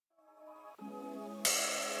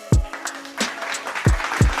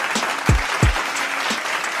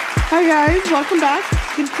Hi guys, welcome back to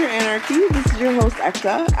Skincare Anarchy. This is your host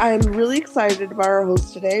Ekta. I'm really excited about our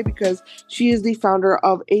host today because she is the founder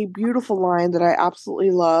of a beautiful line that I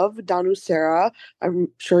absolutely love, DANUCERA. I'm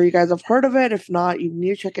sure you guys have heard of it. If not, you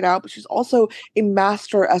need to check it out. But she's also a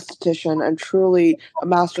master esthetician and truly a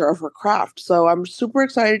master of her craft. So I'm super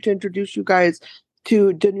excited to introduce you guys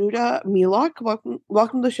to Danuta Milok.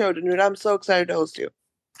 Welcome to the show, Danuta. I'm so excited to host you.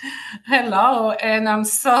 Hello, and I'm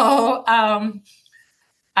so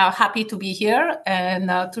happy to be here and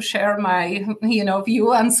to share my,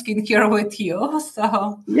 view on skincare with you.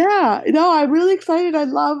 So Yeah, no, I'm really excited. I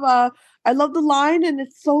love the line and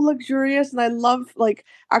it's so luxurious and I love like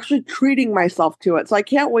actually treating myself to it. So I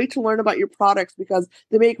can't wait to learn about your products because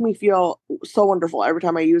they make me feel so wonderful every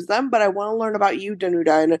time I use them. But I want to learn about you,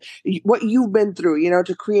 Danuta, and what you've been through,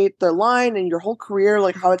 to create the line and your whole career,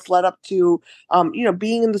 like how it's led up to,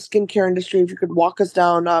 being in the skincare industry. If you could walk us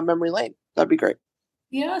down memory lane, that'd be great.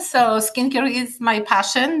 yeah, so skincare is my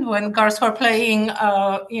passion. When girls were playing,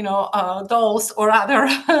 dolls or other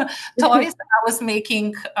toys, I was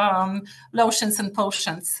making lotions and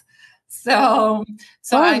potions. So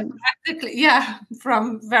I Fun. practically,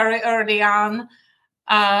 from very early on,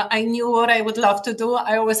 I knew what I would love to do.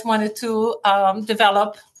 I always wanted to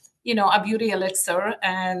develop, a beauty elixir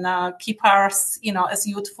and keep us, as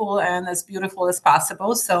youthful and as beautiful as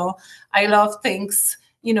possible. So I love things,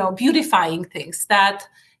 beautifying things that,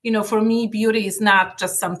 for me, beauty is not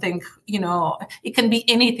just something, it can be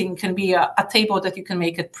anything. It can be a table that you can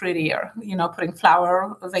make it prettier, putting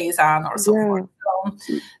flower vase on or so Yeah.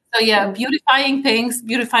 forth. Beautifying things,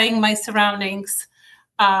 beautifying my surroundings,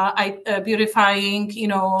 beautifying,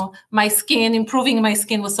 my skin, improving my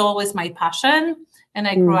skin was always my passion. And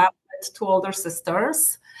I grew up with two older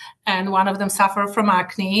sisters, and one of them suffered from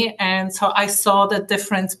acne. And so I saw the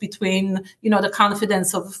difference between, the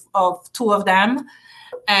confidence of two of them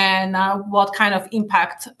and what kind of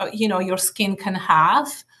impact, your skin can have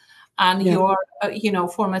on your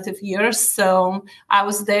formative years. So I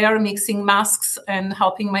was there mixing masks and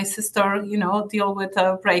helping my sister deal with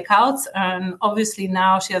breakouts, and obviously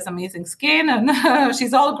now she has amazing skin and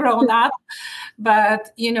she's all grown up.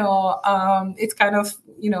 But it's kind of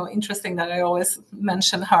interesting that I always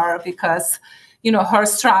mention her because her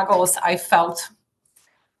struggles I felt,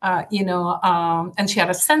 and she had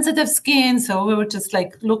a sensitive skin, so we were just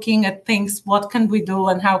like looking at things, what can we do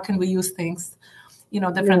and how can we use things,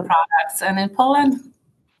 different products. And in Poland,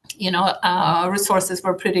 resources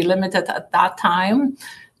were pretty limited at that time.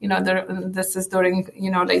 This is during,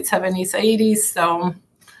 late 70s, 80s.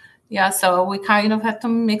 So we kind of had to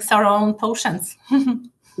mix our own potions.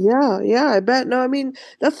 Yeah, I bet. No, I mean,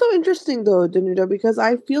 that's so interesting though, Danuta, because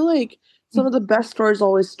I feel like some of the best stories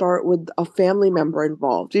always start with a family member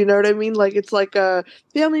involved. You know what I mean? Like it's like a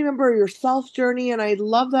family member, your self journey, and I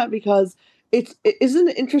love that because isn't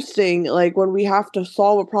it interesting like when we have to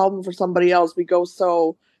solve a problem for somebody else, we go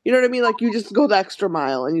so, you know what I mean? Like you just go the extra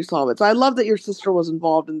mile and you solve it. So I love that your sister was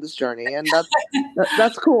involved in this journey, and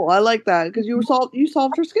that's cool. I like that because you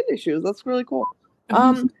solved her skin issues. That's really cool.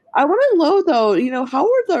 I want to know though, how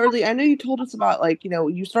were the early, I know you told us about like,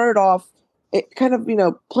 you started off kind of,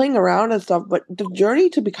 playing around and stuff, but the journey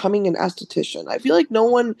to becoming an esthetician, I feel like no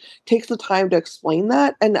one takes the time to explain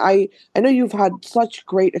that. And I know you've had such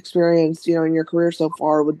great experience, in your career so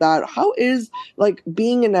far with that. How is like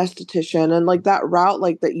being an esthetician and like that route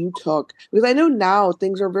like that you took? Because I know now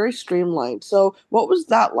things are very streamlined. So what was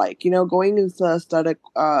that like, going into the aesthetic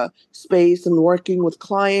space and working with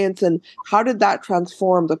clients, and how did that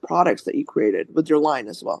transform the products that you created with your line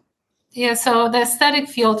as well? Yeah, so the aesthetic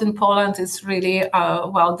field in Poland is really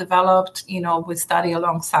well developed. We study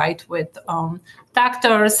alongside with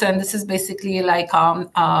doctors, and this is basically like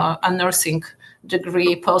a nursing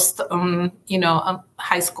degree post,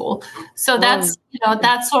 high school. So that's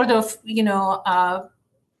that's sort of you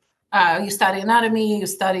study anatomy, you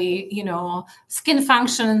study skin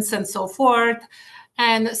functions and so forth.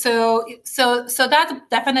 And so that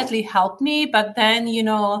definitely helped me. But then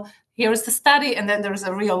here's the study, and then there's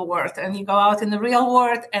a real world, and you go out in the real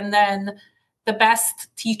world, and then the best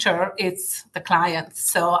teacher is the client.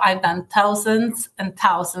 So I've done thousands and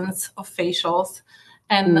thousands of facials,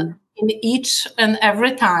 and in each and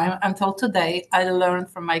every time until today, I learn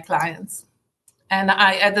from my clients. And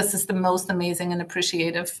this is the most amazing and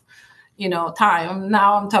appreciative time.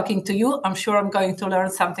 Now I'm talking to you, I'm sure I'm going to learn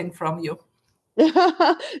something from you.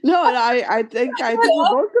 No, and I think we're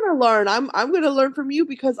both gonna learn. I'm gonna learn from you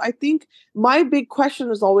because I think my big question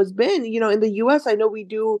has always been, in the US, I know we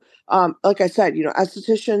do like I said,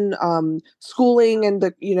 esthetician schooling and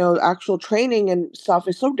the, actual training and stuff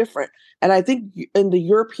is so different. And I think in the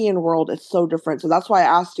European world, it's so different. So that's why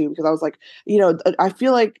I asked you, because I was like, I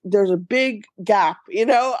feel like there's a big gap, in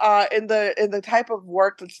the type of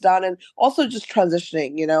work that's done, and also just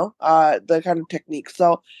transitioning, the kind of techniques.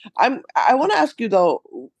 So I want to ask you though,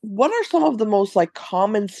 what are some of the most like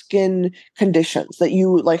common skin conditions that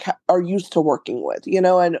you like are used to working with,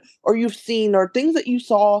 and or you've seen, or things that you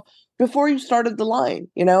saw before you started the line,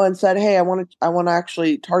 and said, hey, I want to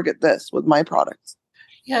actually target this with my products?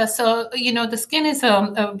 Yeah, so the skin is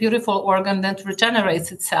a beautiful organ that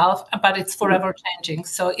regenerates itself, but it's forever changing.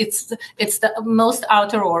 So it's the most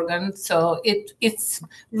outer organ. So it's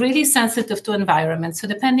really sensitive to environment. So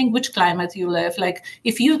depending which climate you live, like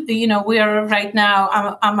if we are right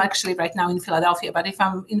now. I'm actually right now in Philadelphia, but if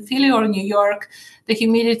I'm in Philly or New York, the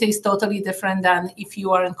humidity is totally different than if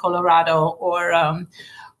you are in Colorado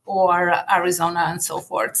or Arizona and so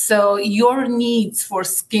forth. So your needs for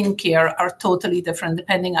skincare are totally different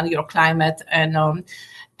depending on your climate and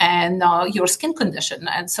your skin condition.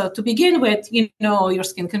 And so to begin with, your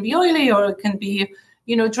skin can be oily or it can be,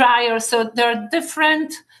 drier. So there are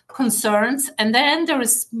different concerns. And then there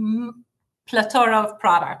is plethora of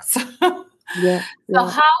products. Yeah. So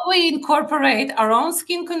how we incorporate our own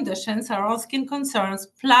skin conditions, our own skin concerns,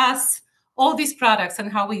 plus all these products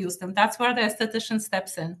and how we use them. That's where the esthetician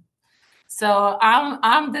steps in. So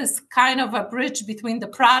I'm this kind of a bridge between the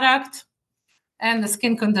product and the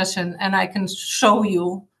skin condition, and I can show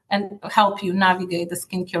you and help you navigate the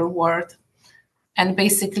skincare world. And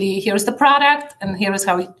basically, here's the product, and here's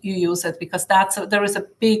how you use it, because there is a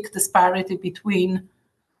big disparity between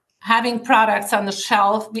having products on the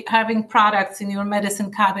shelf, having products in your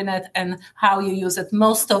medicine cabinet, and how you use it.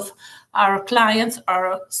 Most of our clients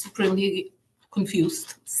are supremely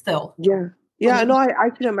confused still. Yeah. Yeah, no,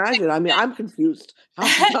 I can imagine. I mean, I'm confused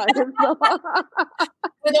half the time.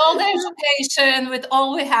 With all the education, with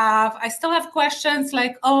all we have, I still have questions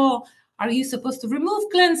like, oh, are you supposed to remove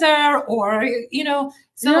cleanser? Or,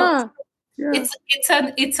 so Yeah.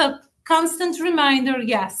 it's a constant reminder.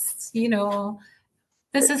 Yes,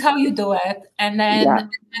 this is how you do it. And Yeah. then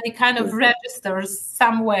it kind of registers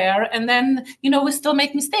somewhere. And then, we still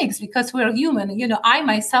make mistakes because we're human. I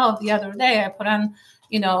myself, the other day, I put on,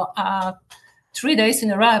 3 days in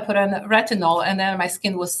a row, I put on retinol, and then my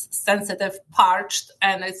skin was sensitive, parched,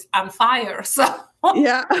 and it's on fire. So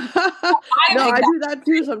Yeah. No, I do that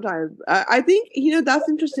too sometimes. I think, that's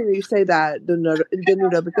interesting that you say that,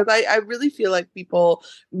 Danuta, because I really feel like people,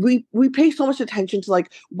 we pay so much attention to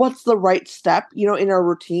like, what's the right step, in our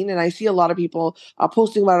routine. And I see a lot of people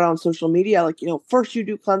posting about it on social media, like, first you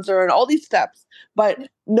do cleanser and all these steps, but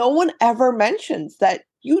no one ever mentions that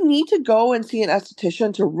you need to go and see an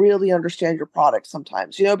esthetician to really understand your product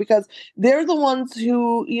sometimes, because they're the ones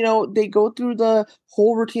who, they go through the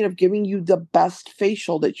whole routine of giving you the best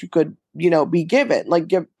facial that you could, be given, like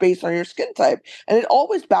give based on your skin type. And it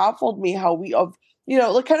always baffled me how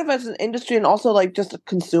like kind of as an industry and also like just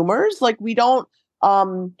consumers, like we don't,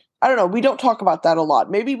 I don't know, we don't talk about that a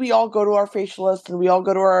lot. Maybe we all go to our facialist and we all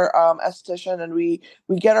go to our esthetician and we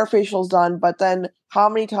get our facials done, but then how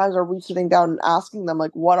many times are we sitting down and asking them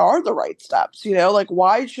like, what are the right steps? Like,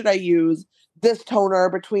 why should I use this toner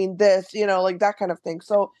between this, like that kind of thing.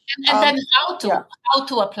 So and then how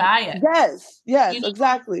to apply it. Yes,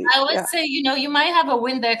 exactly. I would say, you might have a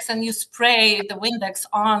Windex and you spray the Windex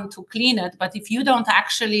on to clean it, but if you don't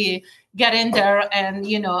actually get in there and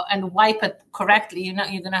and wipe it correctly, you're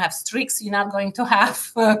going to have streaks. You're not going to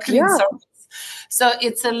have clean surface. So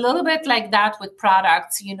it's a little bit like that with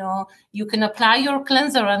products. You can apply your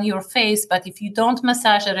cleanser on your face, but if you don't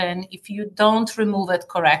massage it in, if you don't remove it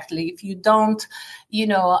correctly, if you don't,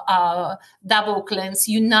 double cleanse,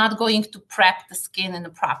 you're not going to prep the skin in a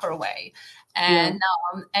proper way. And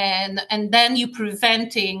then you're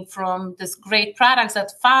preventing from this great products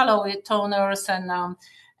that follow it, toners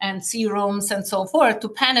and serums and so forth, to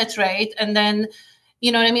penetrate, and then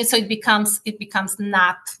what I mean. So it becomes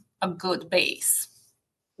not a good base.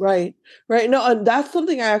 Right. No, and that's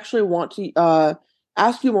something I actually want to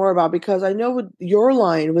ask you more about, because I know with your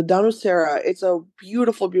line with DANUCERA, it's a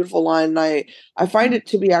beautiful, beautiful line. And I find it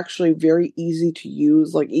to be actually very easy to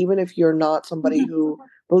use. Like even if you're not somebody who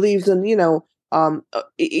believes in, even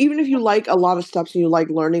if you like a lot of steps and you like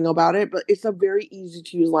learning about it, but it's a very easy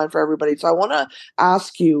to use line for everybody. So I want to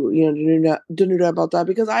ask you, Danuta, about that,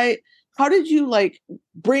 because how did you like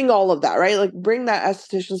bring all of that, right? Like bring that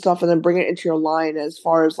esthetician stuff and then bring it into your line as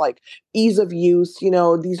far as like ease of use,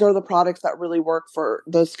 these are the products that really work for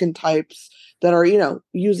the skin types that are,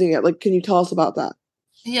 using it. Like, can you tell us about that?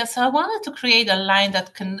 Yeah, so I wanted to create a line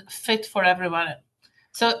that can fit for everyone.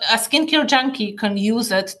 So a skincare junkie can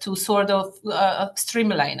use it to sort of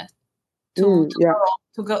streamline it. Yeah.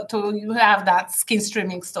 to have that skin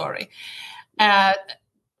streaming story.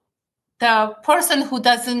 The person who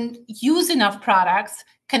doesn't use enough products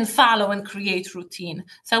can follow and create routine.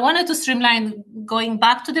 So I wanted to streamline going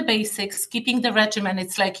back to the basics, keeping the regimen.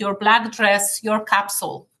 It's like your black dress, your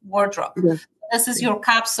capsule wardrobe. Yeah. This is your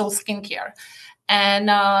capsule skincare.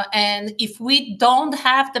 And if we don't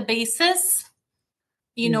have the basis,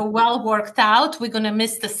 well worked out, we're going to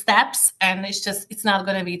miss the steps, and it's not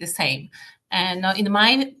going to be the same. And in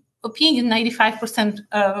my opinion, 95%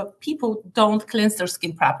 of people don't cleanse their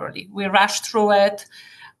skin properly. We rush through it.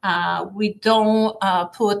 We don't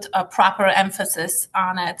put a proper emphasis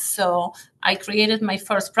on it. So I created my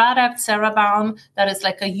first product, CeraBalm, that is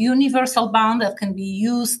like a universal balm that can be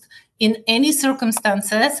used in any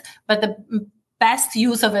circumstances, but the best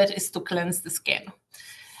use of it is to cleanse the skin.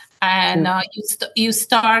 And you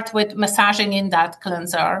start with massaging in that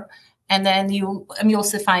cleanser, and then you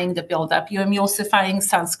emulsifying the buildup, you emulsifying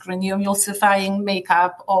sunscreen, you emulsifying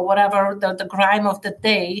makeup or whatever the grime of the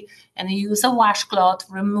day, and you use a washcloth,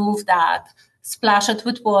 remove that, splash it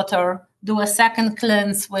with water, do a second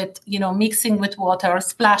cleanse with, mixing with water,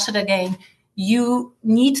 splash it again. You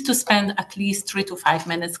need to spend at least 3 to 5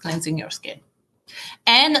 minutes cleansing your skin.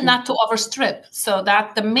 And not to overstrip. So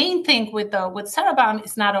that the main thing with CeraBalm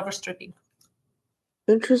is not overstripping.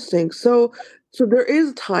 Interesting. So there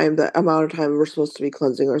is that amount of time we're supposed to be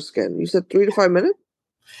cleansing our skin. You said 3 to 5 minutes?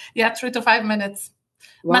 Yeah, 3 to 5 minutes.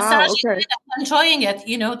 Wow, massaging okay. it, enjoying it.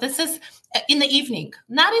 This is in the evening,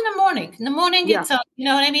 not in the morning. In the morning, it's you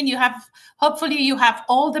know what I mean. Hopefully you have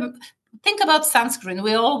all the. Think about sunscreen.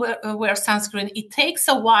 We all wear sunscreen. It takes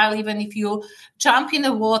a while, even if you jump in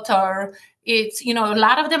the water. It's a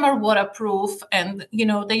lot of them are waterproof, and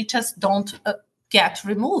they just don't get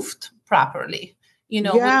removed properly. With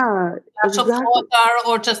a dash of water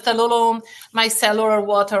or just a little micellar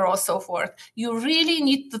water or so forth. You really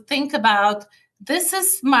need to think about, this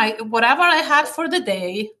is my whatever I had for the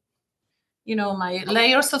day. My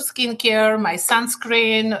layers of skincare, my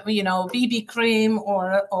sunscreen, BB cream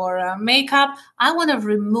or makeup. I want to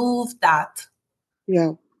remove that.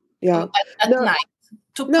 Yeah. At night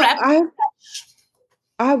to prep.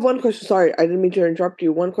 I have one question. Sorry, I didn't mean to interrupt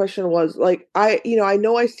you. One question was I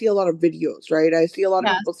know I see a lot of videos, right? I see a lot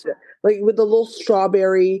of people with the little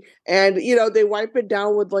strawberry, and they wipe it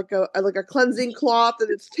down with like a cleansing cloth,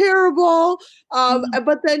 and it's terrible.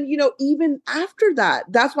 But then even after that,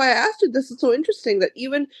 that's why I asked you. This is so interesting that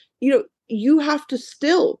even you have to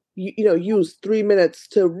still use 3 minutes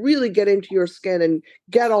to really get into your skin and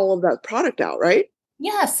get all of that product out, right?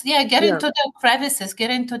 Yes, get into the crevices, get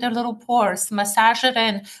into the little pores, massage it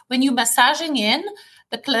in. When you're massaging in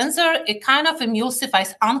the cleanser, it kind of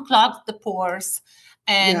emulsifies, unclogs the pores,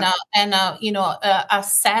 and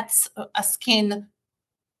sets a skin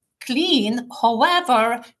clean.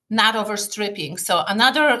 However, not overstripping. So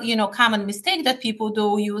another common mistake that people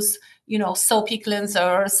do, use soapy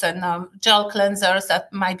cleansers and gel cleansers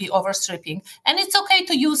that might be overstripping. And it's okay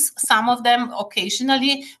to use some of them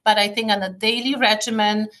occasionally, but I think on a daily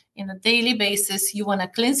regimen, in a daily basis, you want to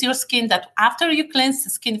cleanse your skin, that after you cleanse, the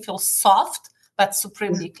skin feels soft but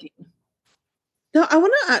supremely clean. Now, I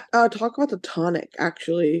want to talk about the tonic,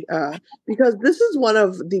 actually, because this is one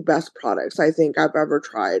of the best products I think I've ever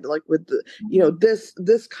tried. Like with the,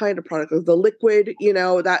 this kind of product, the liquid,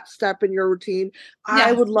 that step in your routine. Yeah.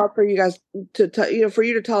 I would love for you guys for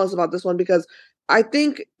you to tell us about this one, because I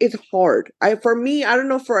think it's hard. For me, I don't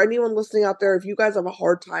know, for anyone listening out there, if you guys have a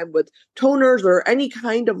hard time with toners or any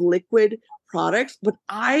kind of liquid products, but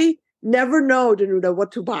I never know, Danuta,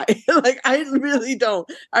 what to buy. I really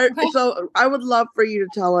don't. So I would love for you to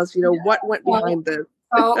tell us, what went behind this.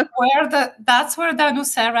 So that's where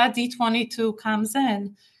DANUCERA D22 comes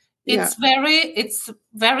in. It's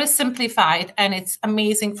very simplified, and it's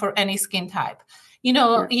amazing for any skin type.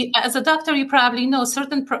 As a doctor, you probably know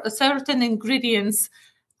certain ingredients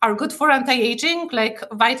are good for anti-aging, like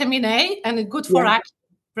vitamin A, and good for acne.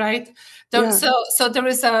 Right. So there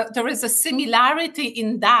is a similarity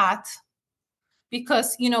in that,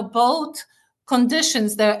 because both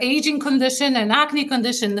conditions, the aging condition and acne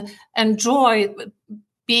condition, enjoy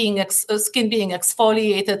skin being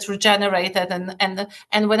exfoliated, regenerated,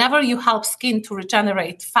 and whenever you help skin to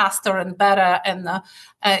regenerate faster and better, and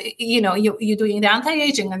you're doing the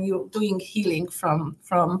anti-aging and you're doing healing from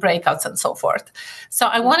breakouts and so forth. So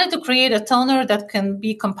I wanted to create a toner that can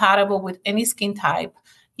be compatible with any skin type.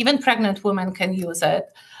 Even pregnant women can use it.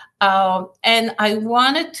 And I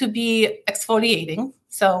wanted to be exfoliating.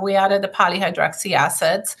 So we added the polyhydroxy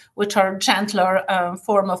acids, which are gentler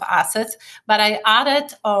form of acids. But I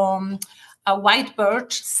added white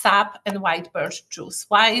birch sap and white birch juice.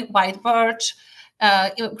 Why white birch?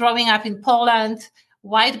 Growing up in Poland,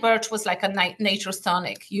 white birch was like a nature's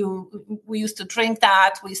tonic. We used to drink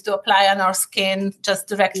that. We used to apply on our skin, just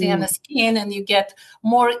directly on the skin, and you get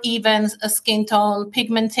more even skin tone,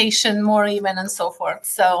 pigmentation more even, and so forth.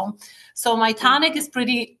 So my tonic is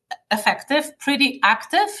pretty effective, pretty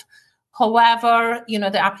active. However,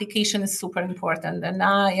 the application is super important, and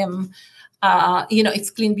I am. It's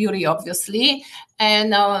clean beauty, obviously.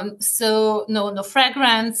 And so no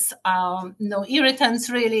fragrance, no irritants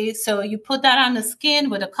really. So you put that on the skin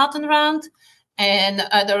with a cotton round. And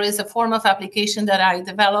there is a form of application that I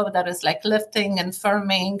developed that is like lifting and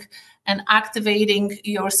firming and activating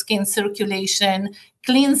your skin circulation,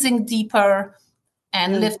 cleansing deeper,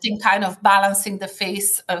 and lifting, kind of balancing the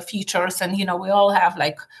face features. And, we all have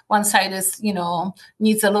like one side is,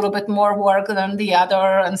 needs a little bit more work than the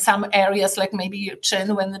other. And some areas, like maybe your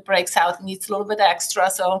chin, when it breaks out, needs a little bit extra.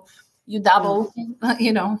 So you double,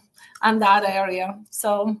 on that area.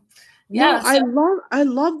 So, yeah. No, I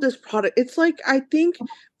love this product. It's like, I think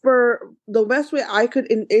for the best way I could,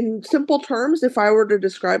 in simple terms, if I were to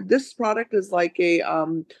describe this product as like a,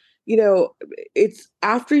 it's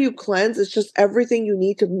after you cleanse, it's just everything you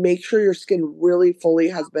need to make sure your skin really fully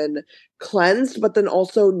has been cleansed, but then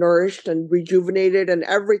also nourished and rejuvenated, and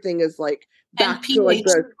everything is like back to like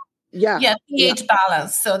the pH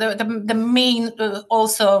balance. So the main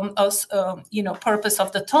purpose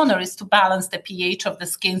of the toner is to balance the pH of the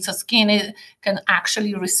skin, so skin can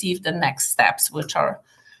actually receive the next steps, which are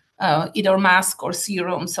either mask or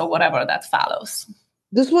serums or whatever that follows.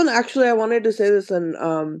 This one, actually, I wanted to say this, and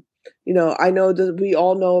I know that we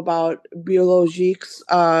all know about Biologique's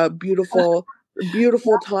beautiful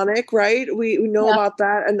tonic, right? We know about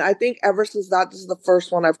that, and I think ever since that, this is the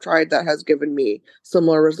first one I've tried that has given me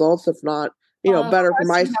similar results, if not, better for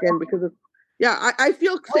my skin, because it's, I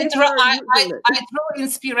feel safer. I draw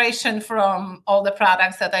inspiration from all the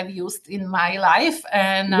products that I've used in my life,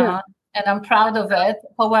 and I'm proud of it.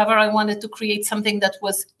 However, I wanted to create something that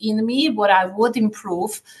was in me, what I would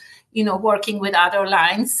improve, working with other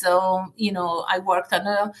lines. So, I worked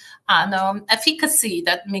on efficacy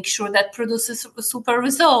that makes sure that produces super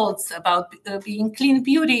results, about being clean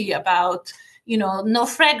beauty, about, no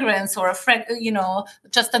fragrance or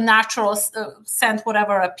just a natural scent,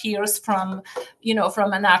 whatever appears from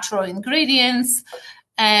a natural ingredients,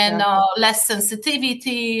 and less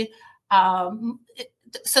sensitivity.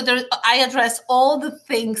 So I address all the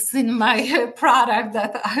things in my product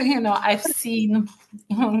that I've seen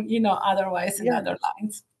otherwise in other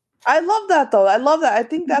lines. I love that, though. I love that. I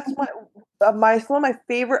think that's some of my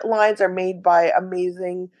favorite lines are made by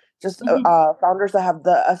amazing founders that have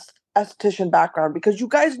the esthetician background, because you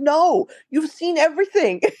guys you've seen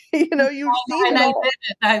everything. You've seen it all.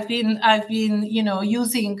 I've been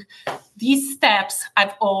using these steps.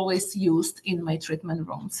 I've always used in my treatment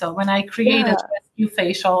room. So when I create a rescue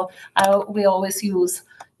facial, we always use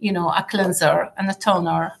a cleanser and a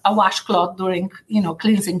toner, a washcloth during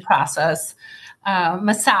cleansing process,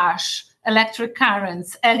 massage, electric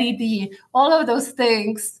currents, LED, all of those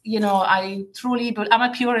things, I truly, but I'm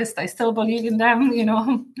a purist. I still believe in them,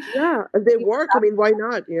 Yeah, they work. I mean, why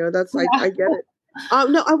not? I get it.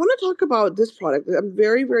 No, I want to talk about this product. I'm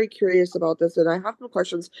very, very curious about this, and I have no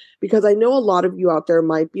questions because I know a lot of you out there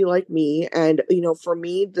might be like me. And for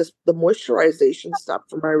me, the moisturization step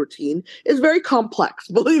for my routine is very complex.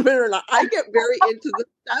 Believe it or not, I get very into the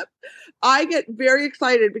step. I get very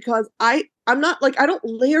excited because I'm not like, I don't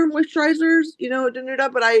layer moisturizers,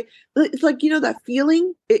 Danuta, but it's like, that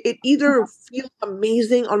feeling. It either feels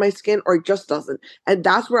amazing on my skin or it just doesn't, and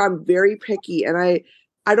that's where I'm very picky, and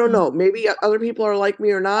I don't know, maybe other people are like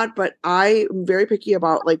me or not, but I am very picky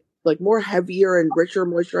about like more heavier and richer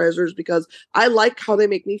moisturizers because I like how they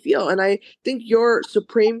make me feel. And I think your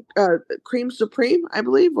Supreme Cream Supreme, I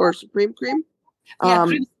believe, or Supreme Cream.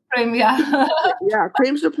 Cream Supreme, yeah,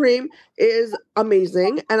 Cream Supreme is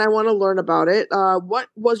amazing, and I want to learn about it. What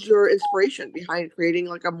was your inspiration behind creating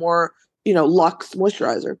like a more, luxe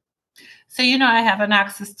moisturizer? So, I have an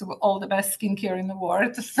access to all the best skincare in the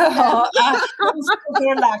world. So I'm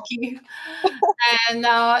super lucky. And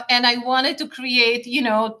I wanted to create,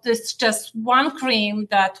 this just one cream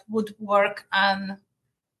that would work on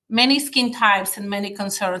many skin types and many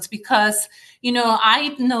concerns, because,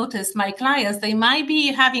 I noticed my clients, they might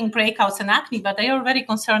be having breakouts and acne, but they're already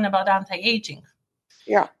concerned about anti-aging.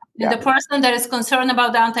 Yeah. And the person that is concerned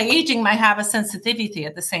about anti-aging might have a sensitivity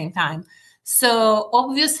at the same time. So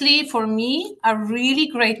obviously for me, a really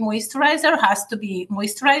great moisturizer has to be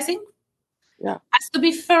moisturizing, has to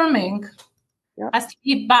be firming, has to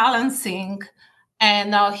be balancing,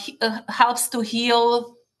 and helps to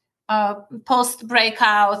heal post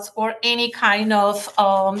breakouts or any kind of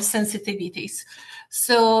sensitivities.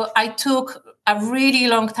 So I took a really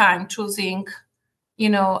long time choosing,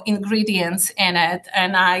 ingredients in it,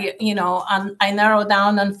 and I narrowed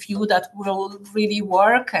down on few that will really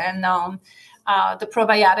work, and the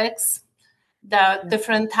probiotics, the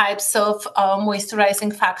different types of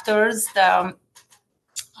moisturizing factors, the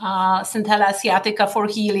Centella asiatica for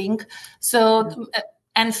healing. So,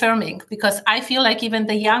 and firming, because I feel like even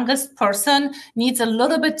the youngest person needs a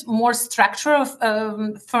little bit more structure of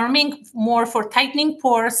firming, more for tightening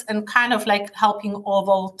pores and kind of like helping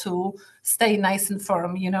oval to stay nice and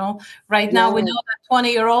firm. Right now we know that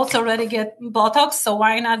 20-year-olds already get Botox, so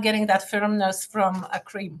why not getting that firmness from a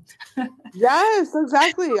cream? Yes,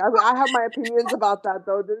 exactly. I mean, I have my opinions about that,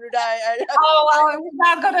 though. We're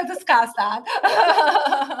not going to discuss that.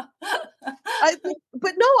 I think,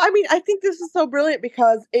 but no, I mean, I think this is so brilliant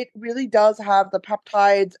because it really does have the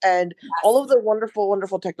peptides and all of the wonderful,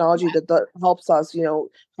 wonderful technology that helps us,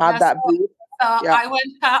 have that boost. I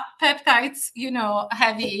went peptides,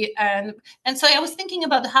 heavy, and so I was thinking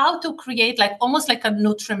about how to create like almost like a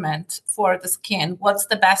nutriment for the skin. What's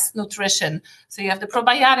the best nutrition? So you have the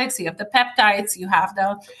probiotics, you have the peptides, you have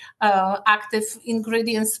the active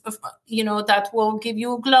ingredients, that will give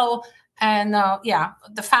you a glow. And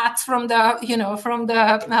the fats from the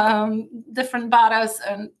different butters,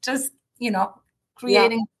 and just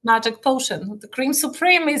creating magic potion. The Cream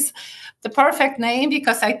Supreme is the perfect name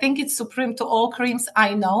because I think it's supreme to all creams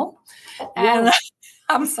I know. And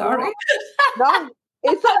I'm sorry. No,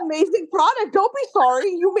 it's an amazing product. Don't be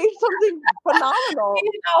sorry. You made something phenomenal.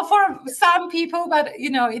 For some people, but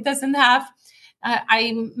it doesn't have.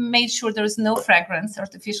 I made sure there's no fragrance,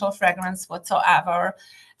 artificial fragrance whatsoever,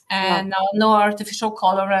 and no artificial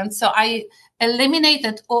colorant. So I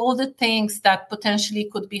eliminated all the things that potentially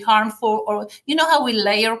could be harmful, or how we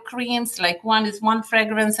layer creams, like one is one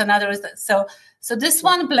fragrance, another is so this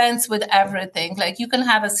one blends with everything. Like you can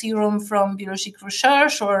have a serum from Biologique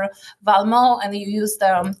Recherche or Valmont, and you use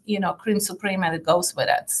the Cream Supreme, and it goes with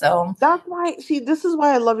it. So that's why. See, this is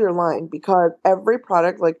why I love your line, because every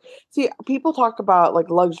product, people talk about like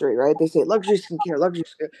luxury, right? They say luxury skincare, luxury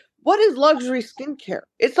skincare. What is luxury skincare?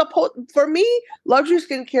 It's supposed, for me, luxury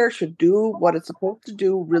skincare should do what it's supposed to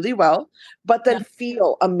do really well, but then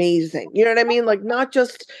feel amazing. You know what I mean? Like not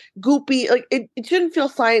just goopy. Like it shouldn't feel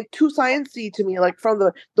too sciencey to me, like from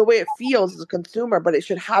the way it feels as a consumer, but it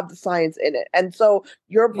should have the science in it. And so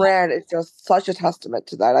your brand is just such a testament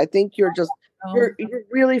to that. I think you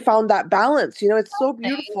really found that balance. It's so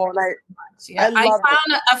beautiful, and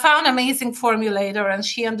I found amazing formulator, and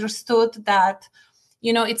she understood that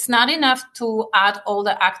it's not enough to add all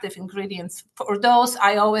the active ingredients. For those,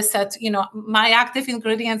 I always said, my active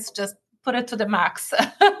ingredients, just put it to the max.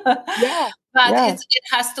 But it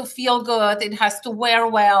has to feel good. It has to wear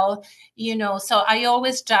well, So I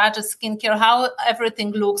always judge a skincare, how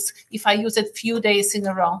everything looks if I use it few days in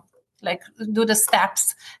a row, like do the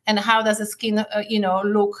steps, and how does the skin,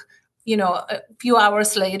 look, a few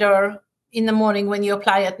hours later, in the morning when you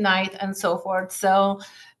apply at night, and so forth. So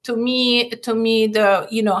to me,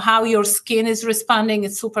 the how your skin is responding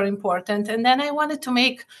is super important. And then I wanted to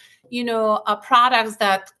make products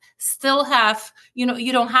that still have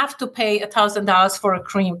you don't have to pay $1,000 for a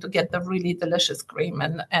cream to get the really delicious cream,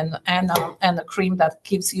 and a cream that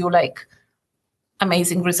gives you like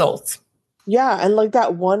amazing results. And like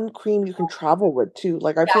that one cream you can travel with too.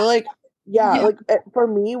 Like I feel like like for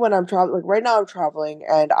me, when I'm traveling, like right now I'm traveling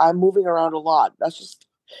and I'm moving around a lot. That's just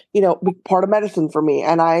big part of medicine for me.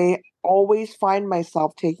 And I always find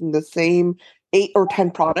myself taking the same 8 or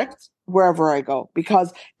 10 products wherever I go,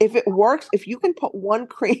 because if it works, if you can put one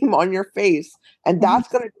cream on your face and that's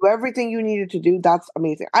going to do everything you need it to do, that's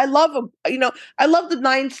amazing. I love I love the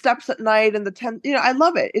 9 steps at night and the 10, I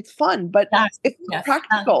love it. It's fun, but it's not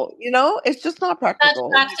practical, it's just not practical.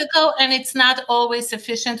 Not practical, and it's not always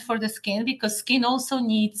efficient for the skin, because skin also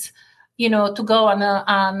needs to go on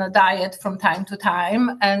a diet from time to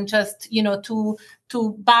time, and just to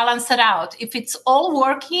balance it out. If it's all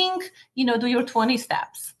working, do your 20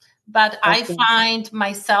 steps. But I find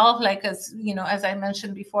myself, like, as I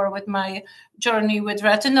mentioned before with my journey with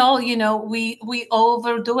retinol, we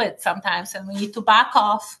overdo it sometimes, and we need to back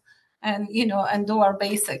off and do our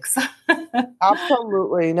basics.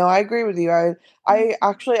 Absolutely. No, I agree with you. I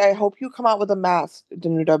actually, I hope you come out with a mask,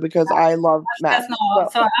 Danuta, because I love masks.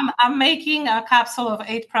 So I'm making a capsule of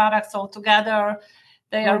 8 products all together.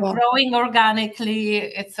 They are growing organically.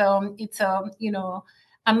 It's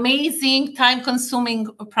amazing, time-consuming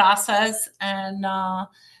process, and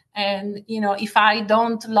And, if I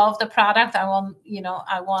don't love the product, I won't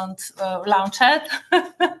launch it.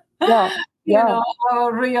 Yeah. Yeah.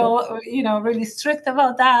 Really strict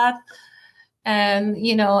about that. And,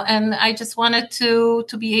 and I just wanted to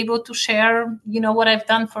be able to share, what I've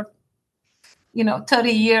done for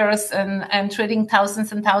 30 years and treating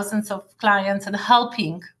thousands and thousands of clients and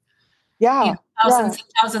helping Yeah. thousands and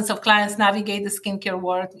thousands of clients navigate the skincare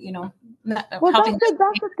world, Well, helping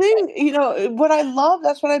that's the thing. What I love,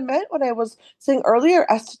 that's what I meant when I was saying earlier,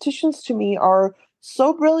 estheticians to me are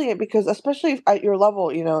so brilliant because especially at your level,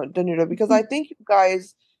 Danuta, because I think you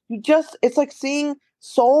guys, it's like seeing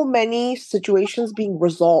so many situations being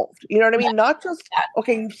resolved. You know what I mean? Not just,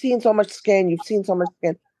 okay, you've seen so much skin,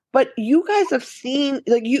 but you guys have seen,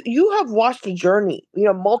 like you have watched a journey,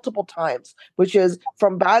 multiple times, which is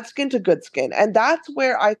from bad skin to good skin. And that's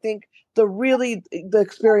where I think the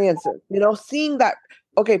experiences, seeing that,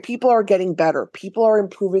 okay, people are getting better, people are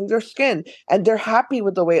improving their skin and they're happy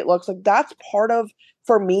with the way it looks, like that's part of,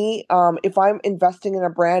 for me, if I'm investing in a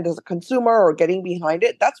brand as a consumer or getting behind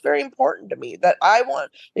it, that's very important to me, that I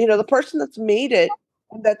want, the person that's made it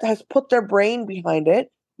and that has put their brain behind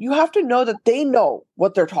it, you have to know that they know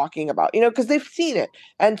what they're talking about, because they've seen it.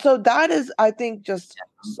 And so that is, I think, just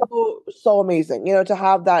so amazing, to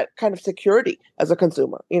have that kind of security as a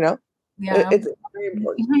consumer. Yeah. It's very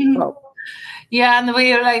important. Well, yeah, and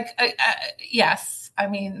we're like, yes. I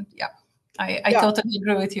mean, yeah, I totally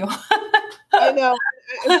agree with you. I know.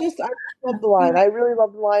 I love the line. I really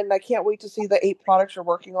love the line. And I can't wait to see the 8 products you're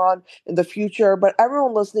working on in the future. But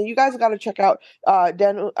everyone listening, you guys got to check out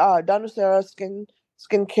DANUCERA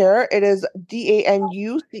Skincare. It is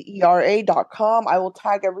DANUCERA.com. I will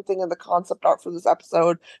tag everything in the concept art for this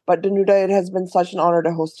episode. But Danuta, it has been such an honor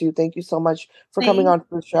to host you. Thank you so much for coming on to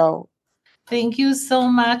the show. Thank you so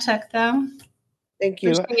much, Ekta. Thank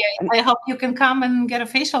you. I hope you can come and get a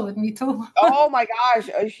facial with me too. Oh my gosh.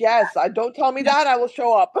 Yes. Don't tell me that. I will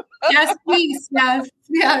show up. Yes, please. Yes.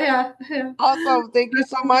 Yeah. Awesome. Thank you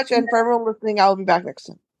so much. And for everyone listening, I'll be back next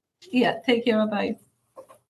time. Yeah. Take care. Bye.